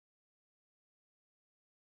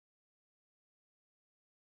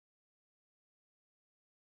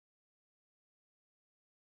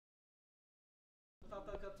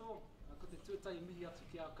tātou katoa, ko te tūtai mihi atu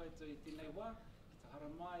ki a koutou I tēnei wā, ki te hara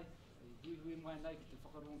mai, I hui mai nei ki te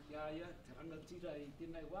whakarongo ki aia, te rangatira I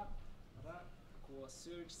tēnei wā, ara, ko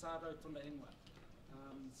Serge, Sardo tōna ingoa.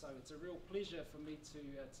 So it's a real pleasure for me to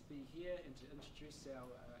be here and to introduce our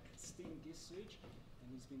esteemed guest Serge, and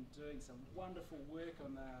he's been doing some wonderful work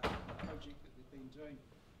on a project that they've been doing,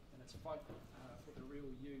 and it's Fight for the Real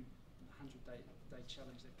You, the 100-day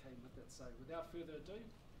challenge that came with it. So without further ado,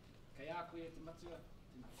 kei a koe te matua.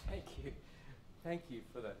 Thank you. Thank you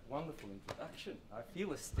for that wonderful introduction. I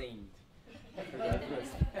feel esteemed.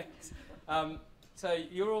 Thanks. So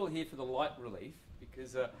you're all here for the light relief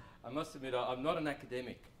because I must admit I'm not an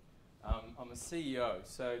academic. I'm a CEO,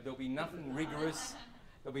 so there'll be nothing rigorous.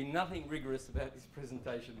 There'll be nothing rigorous about this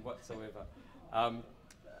presentation whatsoever.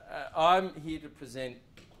 I'm here to present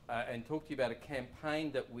and talk to you about a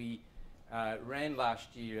campaign that we ran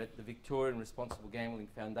last year at the Victorian Responsible Gambling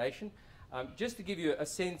Foundation. Just to give you a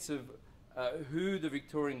sense of who the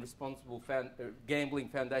Victorian Responsible Gambling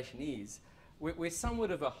Foundation is, we're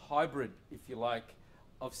somewhat of a hybrid, if you like,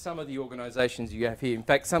 of some of the organisations you have here. In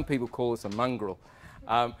fact, some people call us a mongrel.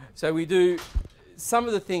 So we do some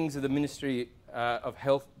of the things that the Ministry of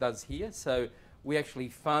Health does here. So we actually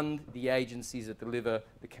fund the agencies that deliver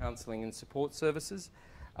the counselling and support services.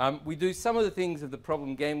 We do some of the things that the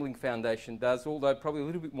Problem Gambling Foundation does, although probably a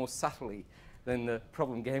little bit more subtly than the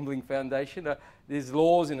Problem Gambling Foundation. There's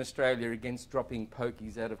laws in Australia against dropping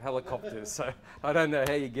pokies out of helicopters, so I don't know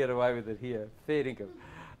how you get away with it here. Fair dinkum.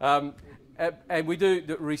 And we do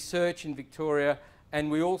the research in Victoria, and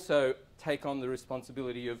we also take on the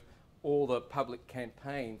responsibility of all the public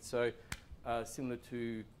campaigns, so similar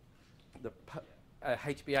to the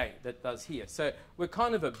HBA that does here. So we're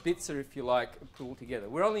kind of a bitzer, if you like, pulled together.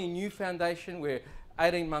 We're only a new foundation. We're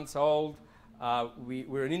 18 months old.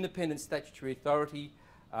 We're an independent statutory authority,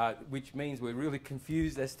 which means we're really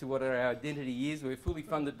confused as to what our identity is. We're fully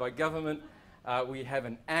funded by government. We have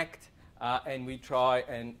an act, and we try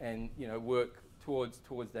and work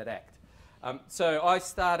towards that act. So I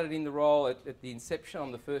started in the role at the inception.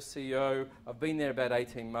 I'm the first CEO. I've been there about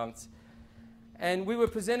 18 months. And we were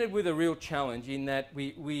presented with a real challenge in that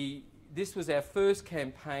this was our first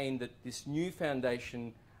campaign that this new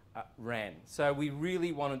foundation ran. So we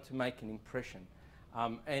really wanted to make an impression.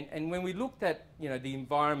 And when we looked at the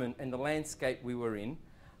environment and the landscape we were in,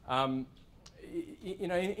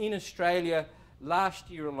 in Australia, last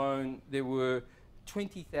year alone, there were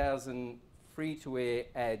 20,000 free-to-air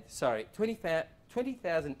ads,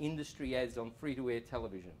 20,000 industry ads on free-to-air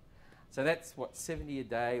television. So that's, what, 70 a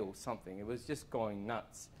day or something. It was just going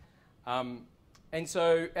nuts. And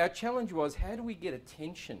so our challenge was, how do we get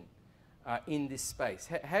attention in this space?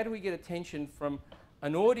 How do we get attention from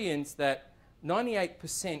an audience that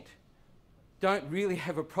 98% don't really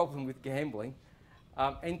have a problem with gambling,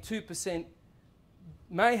 and 2%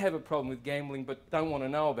 may have a problem with gambling but don't want to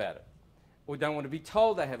know about it, or don't want to be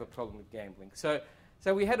told they have a problem with gambling. So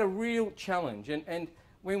we had a real challenge, and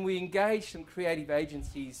when we engaged some creative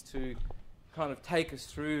agencies to kind of take us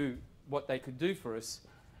through what they could do for us,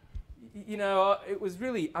 it was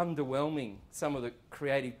really underwhelming, some of the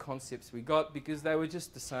creative concepts we got, because they were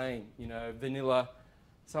just the same, vanilla,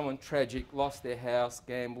 someone tragic, lost their house,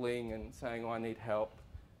 gambling, and saying, I need help,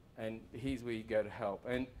 and here's where you go to help.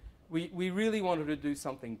 And we really wanted to do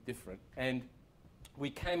something different, and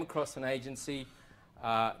we came across an agency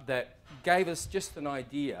that gave us just an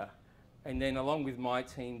idea, and then along with my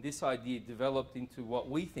team, this idea developed into what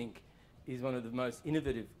we think is one of the most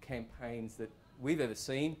innovative campaigns that we've ever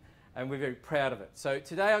seen, and we're very proud of it. So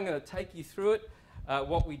today I'm going to take you through it,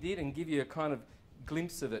 what we did, and give you a kind of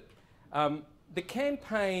glimpse of it. The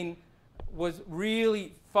campaign was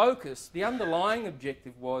really focused. The underlying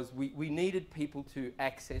objective was we needed people to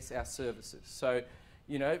access our services. So,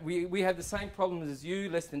 we have the same problems as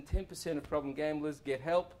you. Less than 10% of problem gamblers get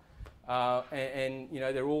help. And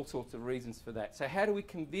there are all sorts of reasons for that. So how do we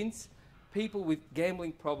convince people with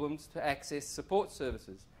gambling problems to access support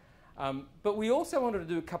services? But we also wanted to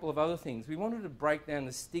do a couple of other things. We wanted to break down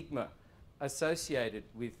the stigma associated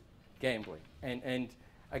with gambling. And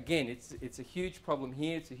again, it's a huge problem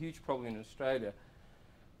here. It's a huge problem in Australia.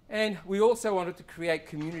 And we also wanted to create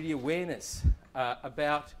community awareness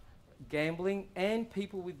about gambling and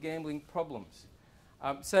people with gambling problems.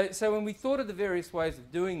 So when we thought of the various ways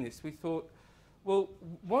of doing this, we thought, well,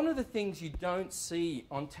 one of the things you don't see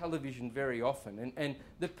on television very often, and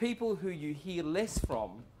the people who you hear less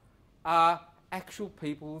from, are actual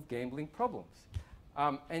people with gambling problems.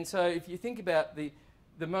 And so if you think about the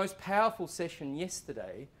most powerful session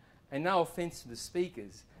yesterday, and no offence to the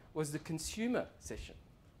speakers, was the consumer session.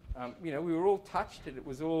 We were all touched, and it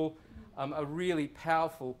was all a really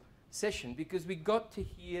powerful session because we got to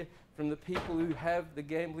hear from the people who have the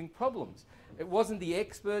gambling problems. It wasn't the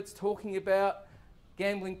experts talking about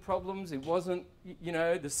gambling problems. It wasn't, you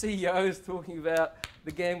know, the CEOs talking about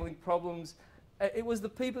the gambling problems. It was the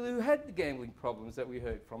people who had the gambling problems that we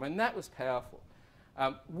heard from, and that was powerful.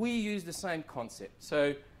 We used the same concept.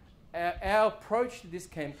 So our approach to this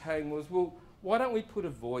campaign was, well, why don't we put a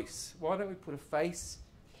voice? Why don't we put a face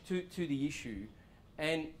to the issue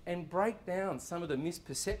and break down some of the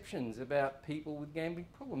misperceptions about people with gambling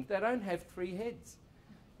problems? They don't have three heads.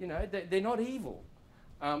 You know, they're not evil.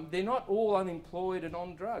 They're not all unemployed and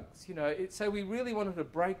on drugs. You know, so we really wanted to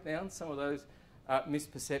break down some of those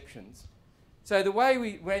misperceptions. So the way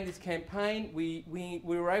we ran this campaign, we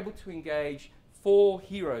were able to engage 4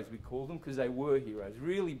 heroes, we call them, because they were heroes,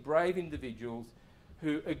 really brave individuals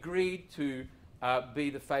who agreed to be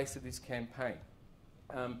the face of this campaign.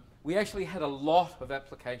 We actually had a lot of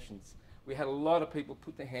applications. We had a lot of people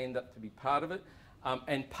put their hand up to be part of it,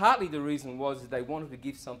 and partly the reason was that they wanted to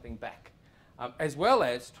give something back, as well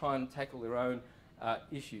as try and tackle their own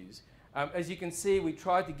issues. As you can see, we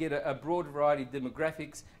tried to get a broad variety of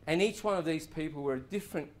demographics, and each one of these people were at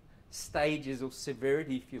different stages of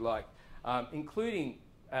severity, if you like, including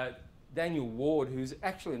Daniel Ward, who's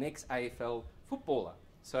actually an ex-AFL footballer.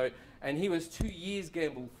 So, and he was 2 years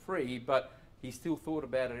gamble-free, but he still thought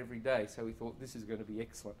about it every day, so we thought this is going to be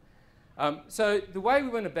excellent. So the way we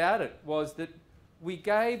went about it was that we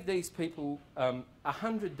gave these people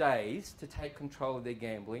 100 days to take control of their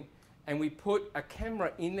gambling, and we put a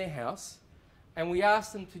camera in their house, and we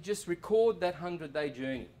asked them to just record that 100-day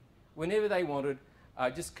journey. Whenever they wanted,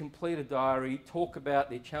 just complete a diary, talk about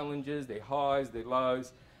their challenges, their highs, their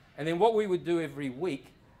lows, and then what we would do every week,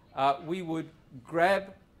 we would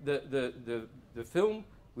grab the film,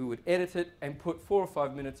 we would edit it and put 4 or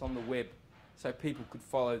 5 minutes on the web so people could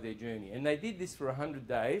follow their journey. And they did this for 100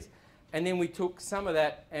 days, and then we took some of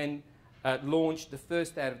that and launched the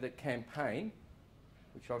first ad of the campaign,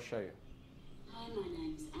 which I'll show you. Hi, my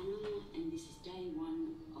name's Anna, and this is day 1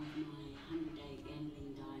 of my 100-day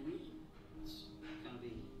gambling diary. It's going to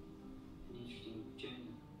be an interesting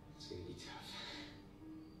journey. It's going to be tough.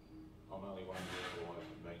 I'm only 1 year away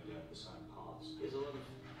from being down the same path. There's a lot of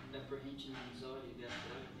apprehension and anxiety about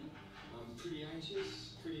it, I think. I'm pretty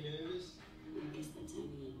anxious, pretty nervous. I guess that's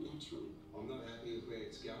only natural. I'm not happy with where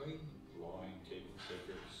it's going. Lying, keeping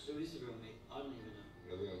secrets. So is the real me? I don't even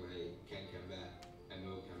know. The real me can come back and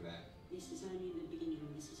will come back. This is only the beginning.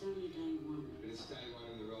 This is only day 1. But it's day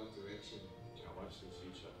 1 in the right direction. Can't wait to the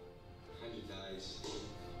future. 100 days.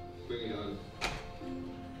 Bring it on.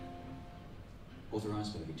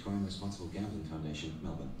 Authorised by the Victorian Responsible Gambling Foundation,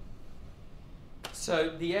 Melbourne.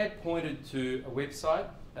 So the ad pointed to a website,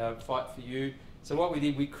 Fight for You. So what we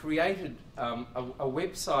did, we created a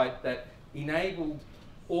website that enabled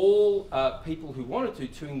all people who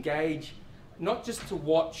wanted to engage, not just to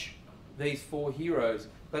watch these 4 heroes,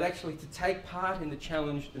 but actually to take part in the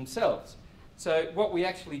challenge themselves. So what we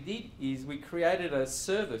actually did is we created a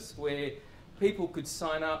service where people could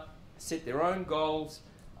sign up, set their own goals,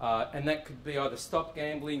 and that could be either stop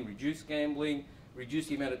gambling, reduce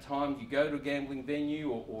the amount of time you go to a gambling venue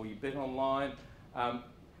or you bet online.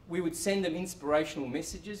 We would send them inspirational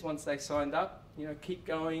messages once they signed up. You know, keep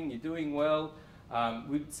going, you're doing well.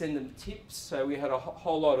 We would send them tips, so we had a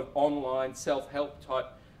whole lot of online self-help type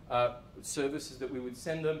services that we would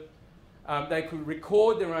send them. They could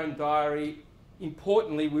record their own diary.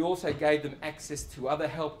 Importantly, we also gave them access to other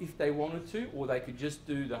help if they wanted to, or they could just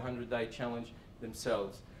do the 100-day challenge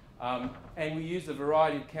themselves. And we used a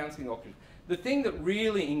variety of counselling options. The thing that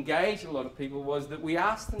really engaged a lot of people was that we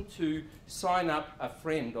asked them to sign up a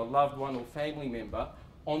friend or loved one or family member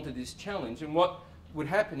onto this challenge. And what would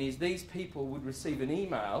happen is these people would receive an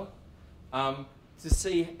email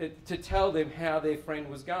to tell them how their friend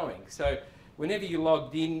was going. So whenever you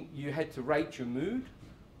logged in, you had to rate your mood.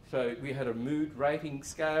 So we had a mood rating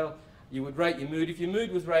scale. You would rate your mood. If your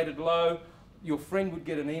mood was rated low, your friend would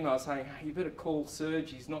get an email saying, hey, you better call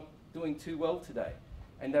Serge, he's not doing too well today.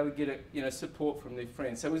 And they would get support from their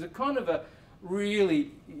friends. So it was a kind of a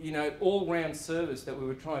really all-round service that we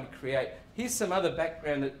were trying to create. Here's some other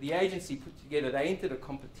background that the agency put together. They entered a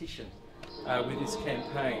competition with this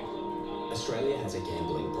campaign. Australia has a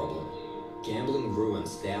gambling problem. Gambling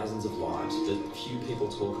ruins thousands of lives, but few people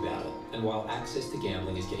talk about it. And while access to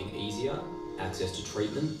gambling is getting easier, access to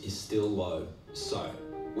treatment is still low. So,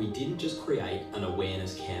 we didn't just create an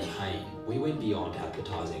awareness campaign. We went beyond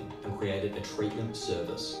advertising and created a treatment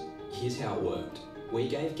service. Here's how it worked. We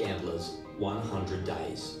gave gamblers 100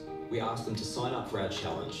 days. We asked them to sign up for our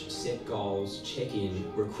challenge, set goals, check in,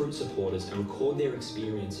 recruit supporters and record their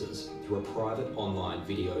experiences through a private online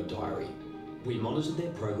video diary. We monitored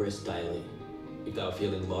their progress daily. If they were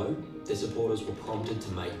feeling low, their supporters were prompted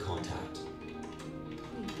to make contact.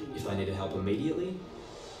 If they needed help immediately,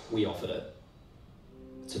 we offered it.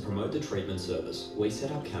 To promote the treatment service, we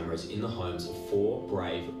set up cameras in the homes of 4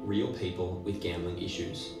 brave, real people with gambling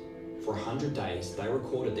issues. For 100 days, they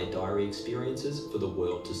recorded their diary experiences for the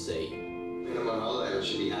world to see. When I'm on holiday, I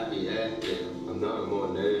should be happy, yeah. I'm not more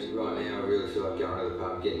nervous. Right now, I really feel like going to the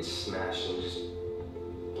pub, getting smashed and just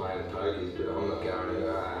playing the pokies, but I'm not going to.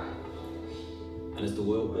 And as the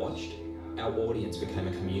world watched, our audience became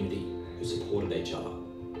a community who supported each other.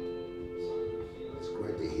 It's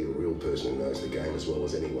great to hear a real person who knows the game as well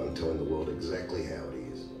as anyone telling the world exactly how it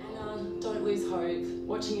is. And don't lose hope.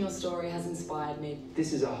 Watching your story has inspired me.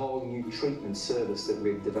 This is a whole new treatment service that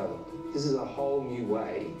we've developed. This is a whole new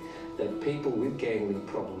way that people with gambling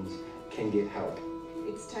problems can get help.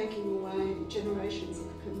 It's taking away generations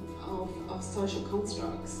of social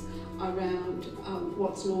constructs around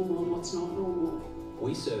what's normal and what's not normal.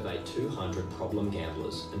 We surveyed 200 problem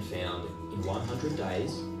gamblers and found in 100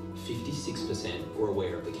 days, 56% were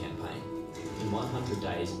aware of the campaign. In 100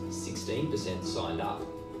 days, 16% signed up.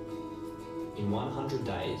 In 100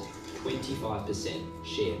 days, 25%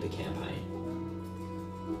 shared the campaign.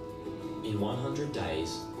 In 100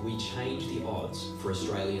 days, we changed the odds for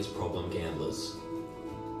Australia's problem gamblers.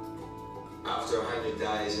 After 100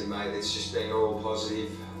 days, and mate, it's just been all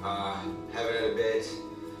positive. Haven't had a bet.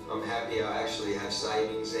 I'm happy. I actually have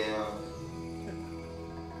savings now.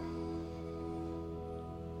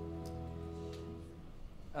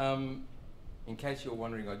 In case you're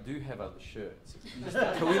wondering, I do have other shirts. It's just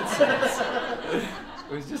a coincidence.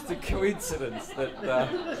 It was just a coincidence that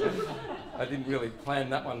I didn't really plan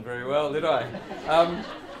that one very well, did I?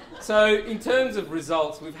 So in terms of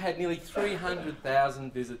results, we've had nearly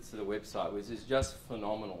 300,000 visits to the website, which is just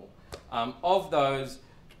phenomenal. Of those,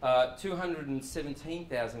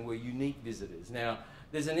 217,000 were unique visitors. Now,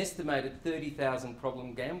 there's an estimated 30,000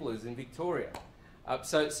 problem gamblers in Victoria.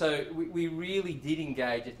 So we really did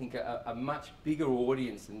engage, I think, a much bigger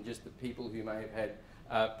audience than just the people who may have had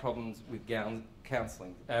problems with gambling.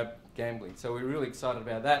 So we're really excited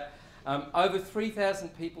about that. Over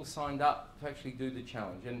 3,000 people signed up to actually do the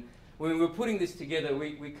challenge. And when we were putting this together,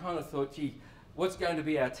 we kind of thought, gee, what's going to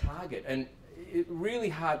be our target? And it's really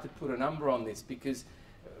hard to put a number on this because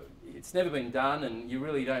it's never been done and you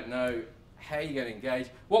really don't know how you're going to engage.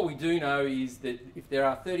 What we do know is that if there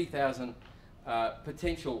are 30,000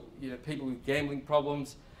 potential people with gambling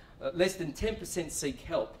problems, less than 10% seek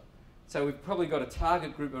help. So we've probably got a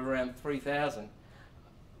target group of around 3,000.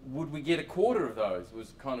 Would we get a quarter of those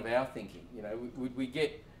was kind of our thinking. Would we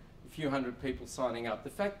get a few hundred people signing up? The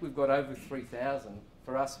fact we've got over 3,000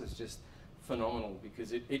 for us was just phenomenal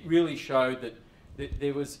because it really showed that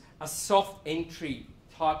there was a soft entry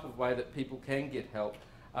type of way that people can get help.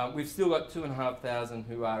 We've still got 2,500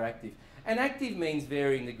 who are active. And active means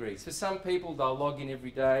varying degrees. For some people, they'll log in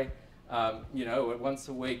every day, once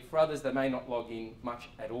a week. For others, they may not log in much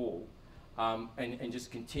at all and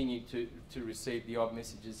just continue to receive the odd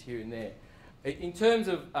messages here and there. In terms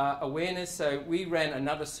of awareness, so we ran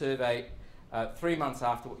another survey 3 months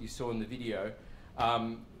after what you saw in the video,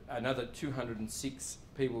 another 206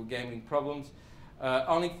 people with gambling problems.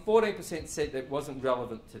 Only 14% said that wasn't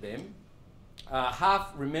relevant to them.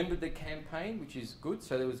 Half remembered the campaign, which is good,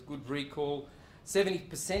 so there was good recall.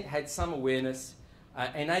 70% had some awareness,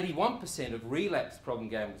 and 81% of relapsed problem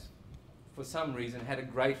gamblers, for some reason, had a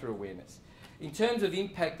greater awareness. In terms of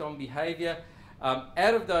impact on behaviour, out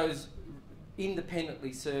of those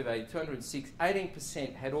independently surveyed, 206,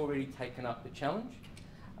 18% had already taken up the challenge.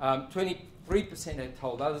 23% had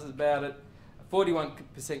told others about it.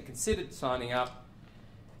 41% considered signing up,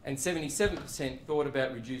 and 77% thought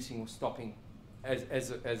about reducing or stopping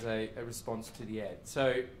as a response to the ad.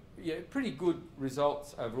 So, yeah, pretty good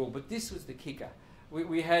results overall, but this was the kicker.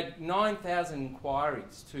 We had 9,000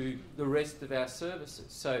 inquiries to the rest of our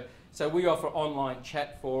services. So we offer online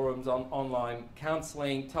chat forums, online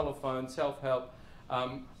counselling, telephone, self-help.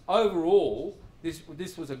 Overall,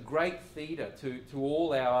 this was a great feeder to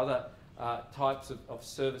all our other types of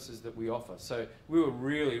services that we offer. So we were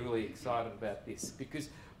really, really excited about this because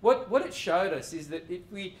what it showed us is that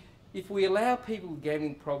if we allow people with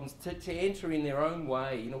gambling problems to enter in their own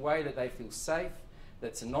way, in a way that they feel safe,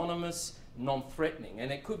 that's anonymous, non-threatening, and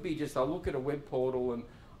it could be just I look at a web portal and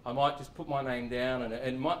I might just put my name down and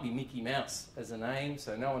it might be Mickey Mouse as a name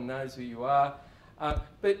so no one knows who you are.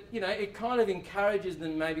 But it kind of encourages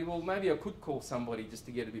them maybe I could call somebody just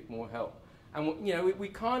to get a bit more help. And you know, we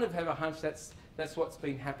kind of have a hunch that's what's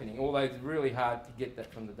been happening, although it's really hard to get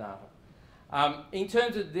that from the data. In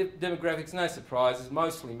terms of demographics, no surprises,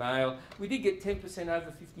 mostly male. We did get 10%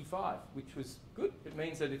 over 55, which was good. It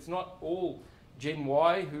means that it's not all Gen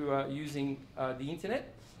Y who are using the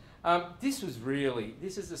internet. This is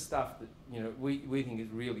the stuff that, you know, we think is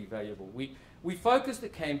really valuable. We focused the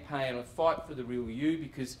campaign on Fight for the Real You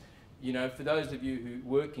because, you know, for those of you who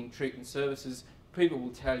work in treatment services, people will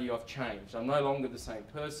tell you I've changed. I'm no longer the same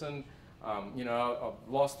person. You know,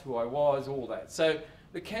 I've lost who I was, all that. So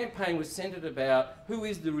the campaign was centred about who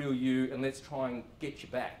is the real you and let's try and get you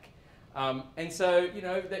back. And so, you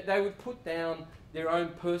know, they would put down their own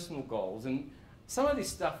personal goals, and some of this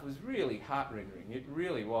stuff was really heart-rending. It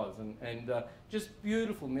really was, and just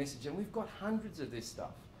beautiful message. And we've got hundreds of this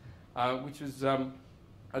stuff, which was a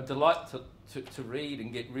delight to read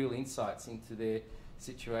and get real insights into their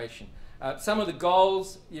situation. Some of the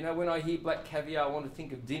goals, you know, when I hear black caviar, I want to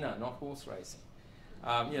think of dinner, not horse racing.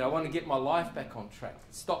 You know, I want to get my life back on track,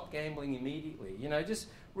 stop gambling immediately, you know, just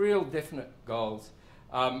real definite goals.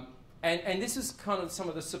 And this is kind of some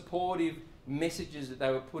of the supportive messages that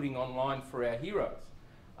they were putting online for our heroes.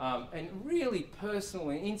 And really personal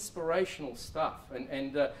and inspirational stuff.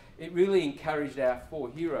 And it really encouraged our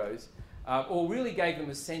 4 heroes, or really gave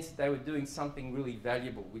them a sense that they were doing something really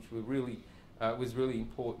valuable, which were really, was really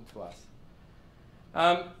important to us.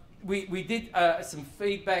 We did some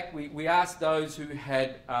feedback. We asked those who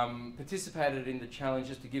had participated in the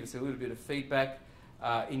challenges to give us a little bit of feedback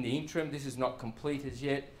in the interim. This is not complete as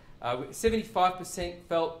yet. 75%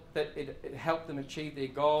 felt that it helped them achieve their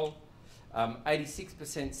goal.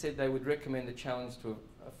 86% said they would recommend the challenge to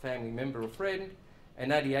a family member or friend,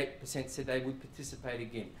 and 88% said they would participate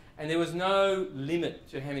again. And there was no limit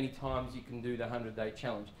to how many times you can do the 100-day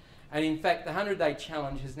challenge. And in fact, the 100-day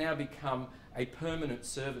challenge has now become a permanent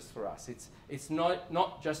service for us. It's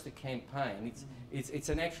not just a campaign. It's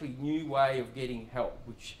an actually new way of getting help,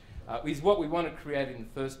 which is what we want to create in the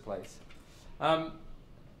first place.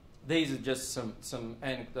 These are just some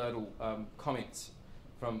anecdotal comments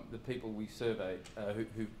from the people we surveyed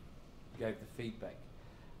who gave the feedback.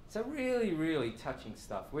 So really, really touching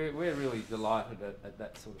stuff. We're really delighted at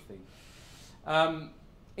that sort of thing.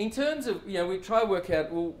 In terms of, you know, we try to work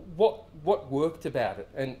out, well, what worked about it,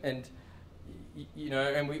 and you know,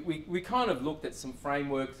 and we kind of looked at some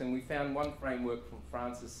frameworks, and we found one framework from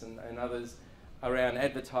Francis and others around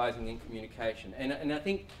advertising and communication. And I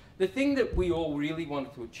think the thing that we all really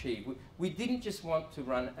wanted to achieve, we didn't just want to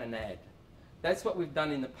run an ad. That's what we've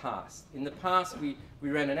done in the past. In the past, we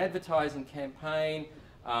ran an advertising campaign.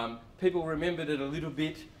 People remembered it a little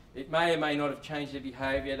bit. It may or may not have changed their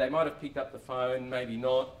behaviour. They might have picked up the phone, maybe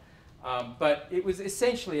not. But it was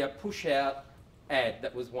essentially a push-out ad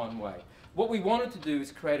that was one way. What we wanted to do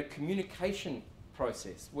is create a communication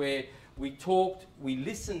process where we talked, we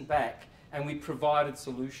listened back, and we provided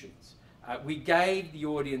solutions. We gave the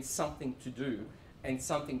audience something to do and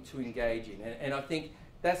something to engage in. And I think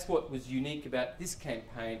that's what was unique about this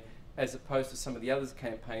campaign as opposed to some of the other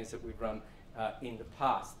campaigns that we've run in the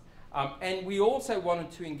past. And we also wanted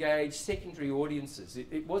to engage secondary audiences.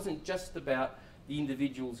 It wasn't just about the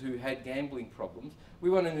individuals who had gambling problems. We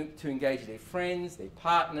wanted to engage their friends, their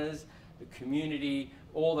partners, the community,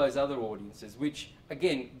 all those other audiences, which,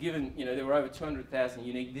 again, given, you know, there were over 200,000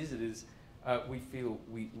 unique visitors, we feel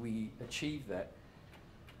we achieved that.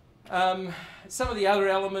 Some of the other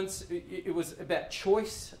elements, it was about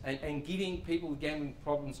choice and giving people with gambling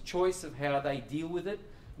problems choice of how they deal with it,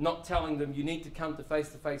 not telling them you need to come to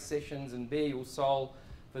face-to-face sessions and bare your soul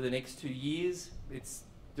for the next 2 years. It's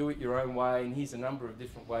do it your own way, and here's a number of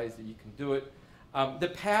different ways that you can do it.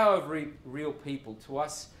 The power of real people. To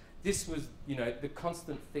us, this was, you know, the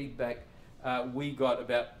constant feedback we got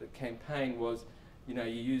about the campaign was, you know,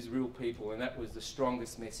 you use real people, and that was the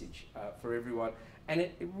strongest message for everyone. And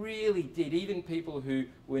it really did. Even people who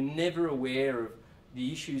were never aware of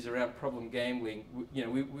the issues around problem gambling, you know,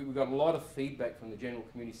 we got a lot of feedback from the general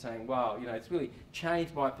community saying, wow, you know, it's really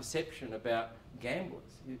changed my perception about gamblers.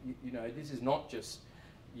 You know, this is not just,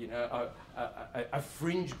 you know, a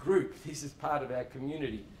fringe group. This is part of our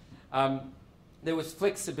community. There was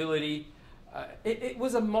flexibility. It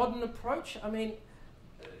was a modern approach. I mean,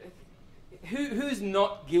 who's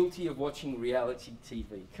not guilty of watching reality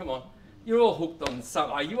TV? Come on. You're all hooked on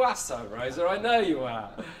some... Oh, you are so, Rosa. I know you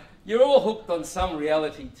are. You're all hooked on some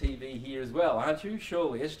reality TV here as well, aren't you?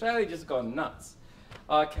 Surely. Australia just gone nuts.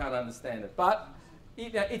 I can't understand it. But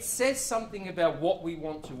it says something about what we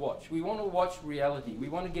want to watch. We want to watch reality. We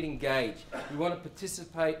want to get engaged. We want to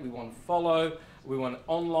participate. We want to follow. We want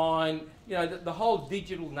online. You know, the whole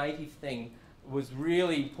digital native thing was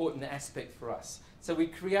really important aspect for us. So we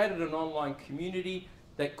created an online community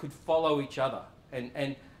that could follow each other,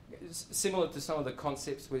 and similar to some of the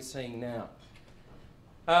concepts we're seeing now.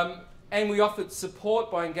 And we offered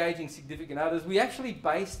support by engaging significant others. We actually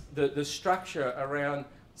based the structure around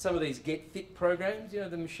some of these Get Fit programs. You know,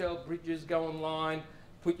 the Michelle Bridges, go online,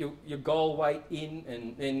 put your goal weight in,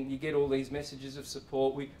 and then you get all these messages of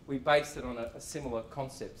support. We based it on a similar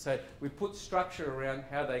concept. So we put structure around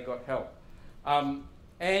how they got help.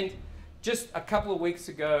 And just a couple of weeks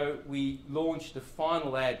ago, we launched the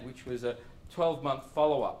final ad, which was a 12-month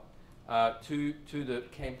follow-up to the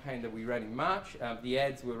campaign that we ran in March. The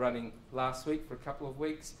ads were running last week for a couple of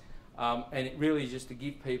weeks, and it really is just to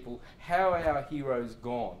give people how our heroes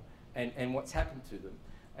gone and what's happened to them.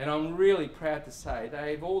 And I'm really proud to say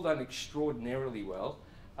they've all done extraordinarily well.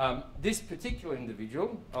 This particular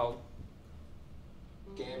individual,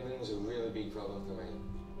 Gambling was a really big problem for me.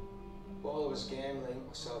 While I was gambling,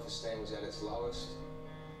 my self-esteem was at its lowest.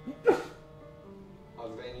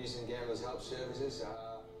 I've been using Gamblers Help Services.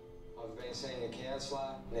 I've been seeing a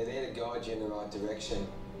counsellor, and they're there to guide you in the right direction.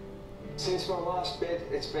 Since my last bet,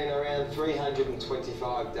 it's been around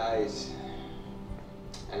 325 days,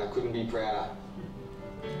 and I couldn't be prouder.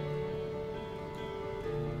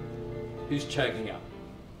 Who's choking up?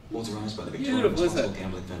 Authorised by the Victorian Responsible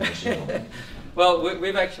Gambling Foundation. Well,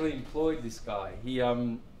 we've actually employed this guy.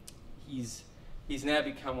 He's now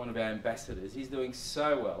become one of our ambassadors. He's doing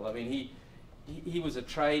so well. I mean, he was a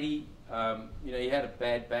tradie. You know, he had a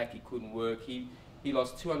bad back. He couldn't work. He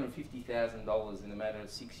lost $250,000 in a matter of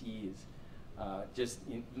 6 years. Just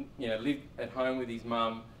you know, lived at home with his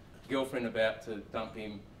mum, girlfriend about to dump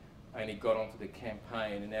him, and he got onto the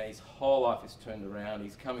campaign. And now his whole life has turned around.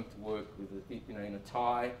 He's coming to work with in a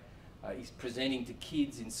tie. He's presenting to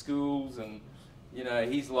kids in schools, and you know,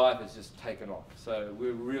 his life has just taken off. So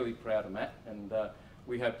we're really proud of Matt, and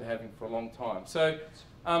we hope to have him for a long time. So,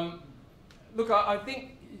 look, I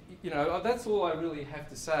think, you know, that's all I really have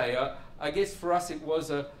to say. I guess for us it was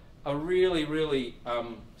a really, really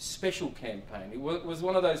special campaign. It was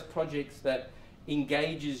one of those projects that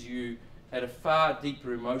engages you at a far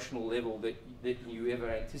deeper emotional level that you ever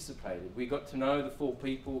anticipated. We got to know the 4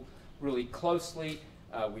 people really closely.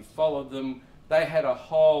 We followed them. They had a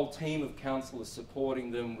whole team of counsellors supporting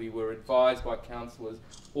them. We were advised by counsellors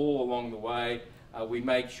all along the way. We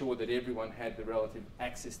made sure that everyone had the relative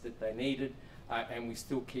access that they needed, and we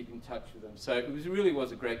still keep in touch with them. So it really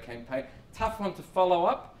was a great campaign. Tough one to follow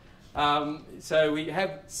up. So we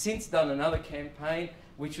have since done another campaign,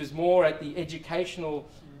 which was more at the educational,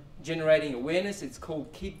 generating awareness. It's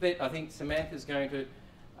called KidBet. I think Samantha's going to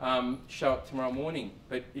show up tomorrow morning.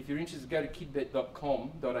 But if you're interested, go to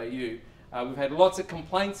kidbet.com.au. We've had lots of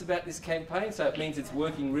complaints about this campaign, so it means it's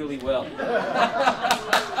working really well.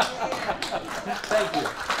 Thank you.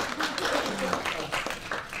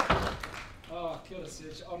 Oh, kia ora,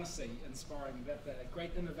 Serge. Honestly, inspiring. That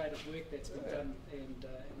great innovative work that's been done, and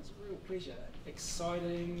it's a real pleasure.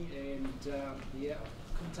 Exciting, and yeah,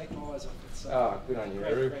 I couldn't take my eyes off it. So good on you,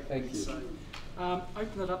 great Thank work. you. So,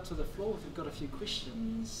 open it up to the floor if you've got a few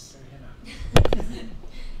questions.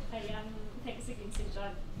 Hey, thanks again,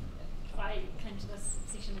 Serge. I came to this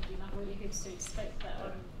session with you, not really who to speak, but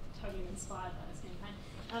I'm totally inspired by this campaign.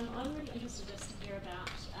 I'm really interested just to hear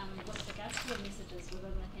about, with regards to your messages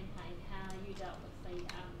within the campaign, how you dealt with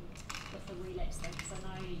the relapse thing. Because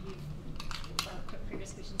I know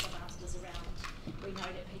previous questions I've asked is around, we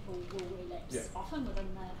know that people will relapse often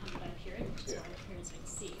within the 100-day period, which is why the period's been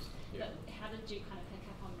set. But how did you kind of pick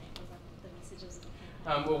up on that within the messages of the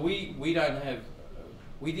campaign? Well,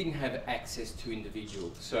 we didn't have access to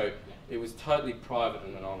individuals, so it was totally private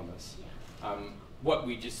and anonymous. What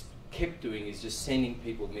we just kept doing is just sending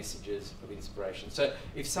people messages of inspiration. So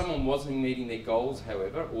if someone wasn't meeting their goals,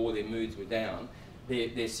 however, or their moods were down,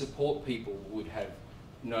 their support people would have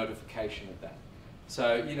notification of that.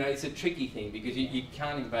 So, you know, it's a tricky thing because you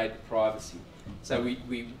can't invade the privacy. So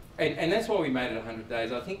and that's why we made it 100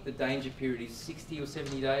 days. I think the danger period is 60 or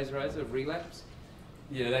 70 days, Rosa, of relapse.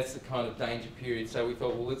 You know, that's the kind of danger period. So we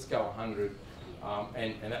thought, well, let's go 100,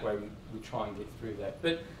 and that way we try and get through that.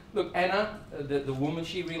 But look, Anna, the woman,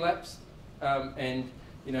 she relapsed, and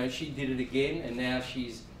you know, she did it again, and now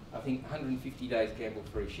she's, I think, 150 days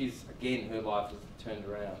gamble-free. She's, again, her life has turned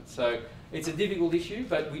around. So it's a difficult issue,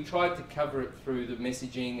 but we tried to cover it through the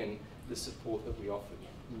messaging and the support that we offered.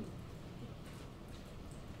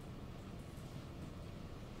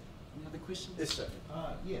 Any other questions? Yes, sir.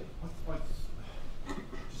 Yeah,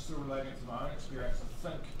 just sort of relating to my own experience, I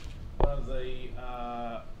think one of the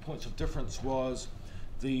points of difference was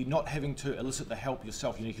the not having to elicit the help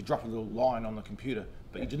yourself. You know, you could drop a little line on the computer,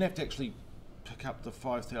 but you didn't have to actually pick up the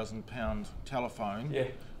 £5,000 telephone Yeah.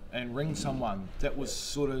 and ring someone. That was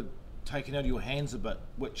sort of taken out of your hands a bit,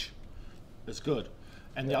 which is good.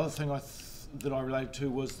 And the other thing that I related to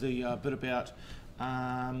was the bit about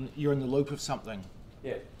you're in the loop of something.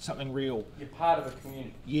 Yeah. Something real. You're part of a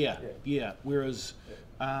community. Yeah. Whereas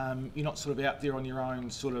you're not sort of out there on your own,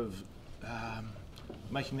 sort of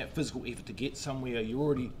making that physical effort to get somewhere.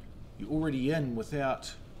 You're already in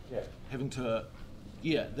without having to.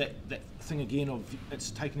 Yeah, that thing again of it's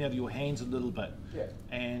taken out of your hands a little bit,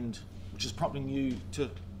 and which is prompting you to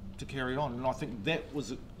carry on. And I think that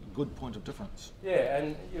was a good point of difference. Yeah,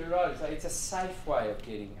 and you're right. It's a safe way of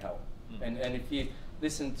getting help. And if you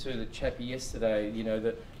listen to the chappie yesterday, you know,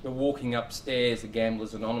 the walking upstairs, the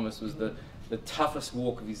Gamblers Anonymous was the toughest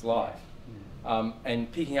walk of his life.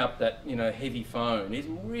 And picking up that, you know, heavy phone is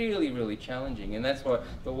really, really challenging. And that's why I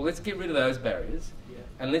thought, well, let's get rid of those barriers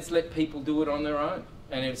and let's let people do it on their own.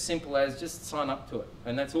 And it's simple as just sign up to it.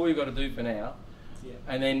 And that's all you've got to do for now. Yeah.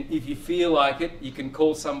 And then if you feel like it, you can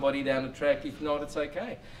call somebody down the track. If not, it's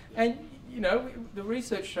okay. And, you know, the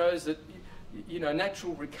research shows that, you know,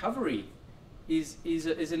 natural recovery is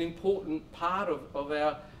an important part of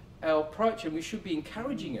our approach, and we should be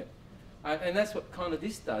encouraging it. And that's what kind of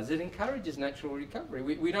this does. It encourages natural recovery.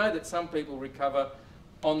 We know that some people recover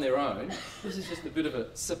on their own. This is just a bit of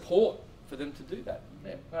a support for them to do that.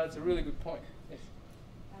 Yeah, no, it's a really good point. Yes.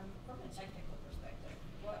 From a technical perspective,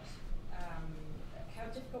 how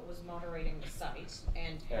difficult was moderating the site,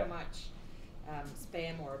 and how much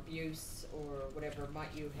spam or abuse or whatever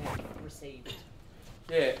might you have received?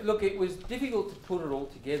 Yeah, look, it was difficult to put it all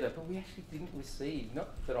together, but we actually didn't receive, not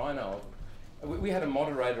that I know of. We had a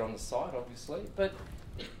moderator on the site, obviously, but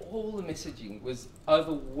all the messaging was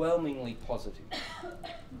overwhelmingly positive.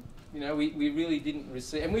 You know, we really didn't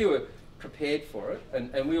receive, and we were prepared for it,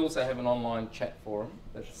 and we also have an online chat forum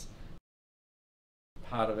that's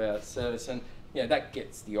part of our service, and you know, that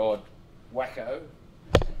gets the odd wacko,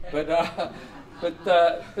 but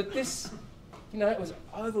this, you know, it was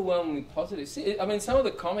overwhelmingly positive. See, I mean, some of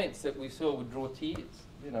the comments that we saw would draw tears.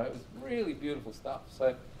 You know, it was really beautiful stuff.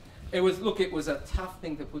 So it was a tough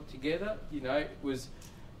thing to put together. You know, it was,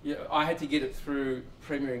 you know, I had to get it through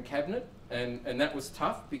Premier and Cabinet, and that was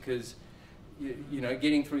tough because, you know,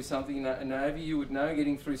 getting through something, Nova, you would know,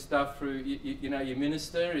 getting through stuff through, you know, your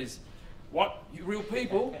minister is, what, you real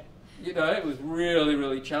people? You know, it was really,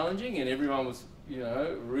 really challenging, and everyone was, you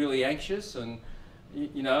know, really anxious, and,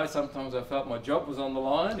 you know, sometimes I felt my job was on the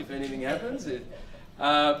line if anything happens.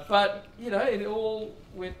 But, you know, it all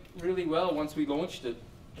went really well once we launched it.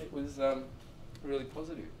 It was really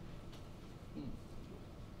positive.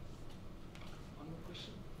 One more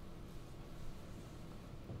question?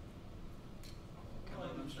 Hi,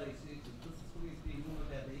 I'm Stacey. This is always been all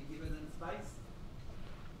about the evidence-based.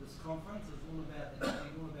 This conference is all about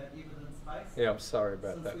evidence-based. Yeah, I'm sorry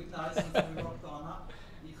about that. Since we rocked on up,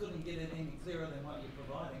 you couldn't get it any clearer than what you're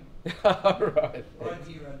providing. Right. Right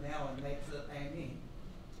here and now, and that's it, amen.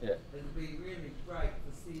 Yeah. It'd be really great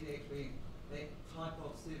to see that type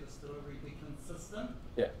of service delivery be consistent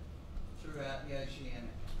throughout the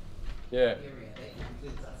oceanic area. That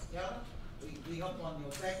includes us. Kiara, we hop on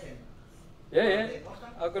your back and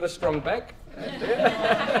I've got a strong back.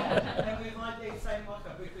 And we might do the same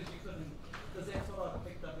mocha because you couldn't, because that's what I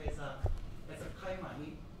picked up as a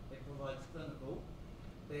kaimahi that provides clinical,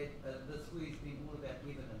 that this week's been all about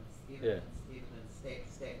evidence,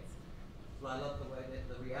 stats. I love the way that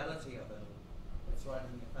the reality of it, it's right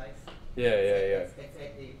in your face. It's at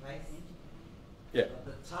their face. Yeah. But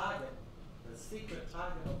the target, the secret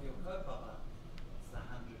target of your kaupapa is the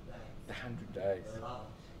 100 days. The 100 days. I love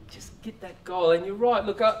it. Just get that goal, and you're right.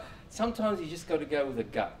 Look, sometimes you just got to go with a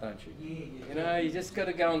gut, don't you? You know, you just got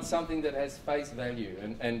to go on something that has face value.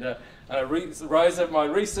 And Rosa, my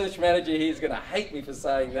research manager here, is going to hate me for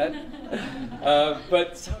saying that.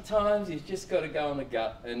 But sometimes you just got to go on the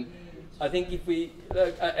gut. And I think if we,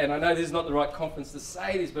 and I know this is not the right conference to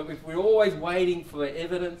say this, but if we're always waiting for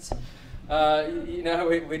evidence, you know,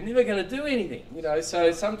 we're never going to do anything. You know,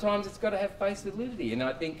 so sometimes it's got to have face validity. And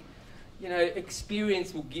I think, you know,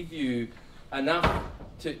 experience will give you enough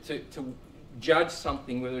to judge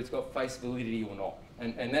something whether it's got face validity or not.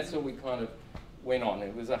 And that's what we kind of went on.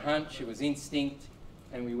 It was a hunch, it was instinct,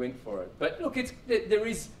 and we went for it. But look, there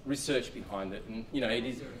is research behind it, and you know, it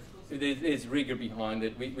is there's rigour behind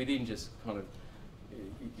it. We didn't just kind of,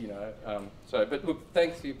 you know. But look,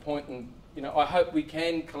 thanks for your point, and you know, I hope we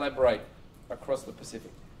can collaborate across the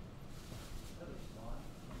Pacific.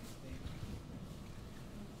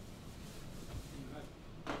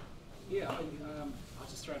 Yeah, I'll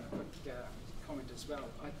just throw in a quick comment as well.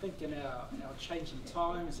 I think in our changing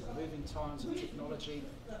times and moving times of technology,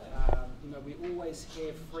 you know, we always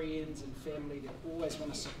have friends and family that always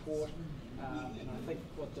want to support, and I think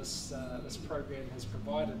what this program has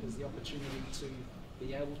provided is the opportunity to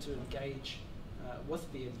be able to engage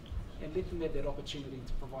with them and let them have that opportunity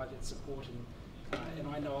to provide that support. And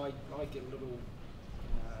I know I get a little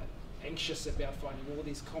anxious about finding all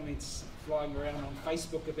these comments flying around on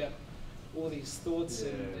Facebook about all these thoughts,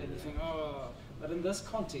 and you think, oh, but in this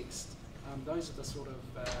context, those are the sort of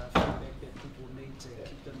feedback that people need to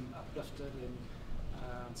keep them uplifted,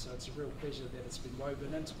 and so it's a real pleasure that it's been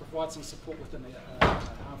woven in to provide some support within a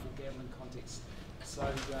harmful gambling context. So,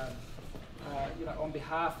 you know, on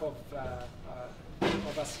behalf of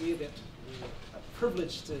us here, that we're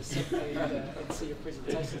privileged to sit and see your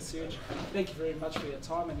presentation, Serge. Thank you very much for your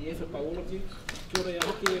time and the effort by all of you. Kia ora,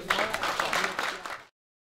 hoki e whai.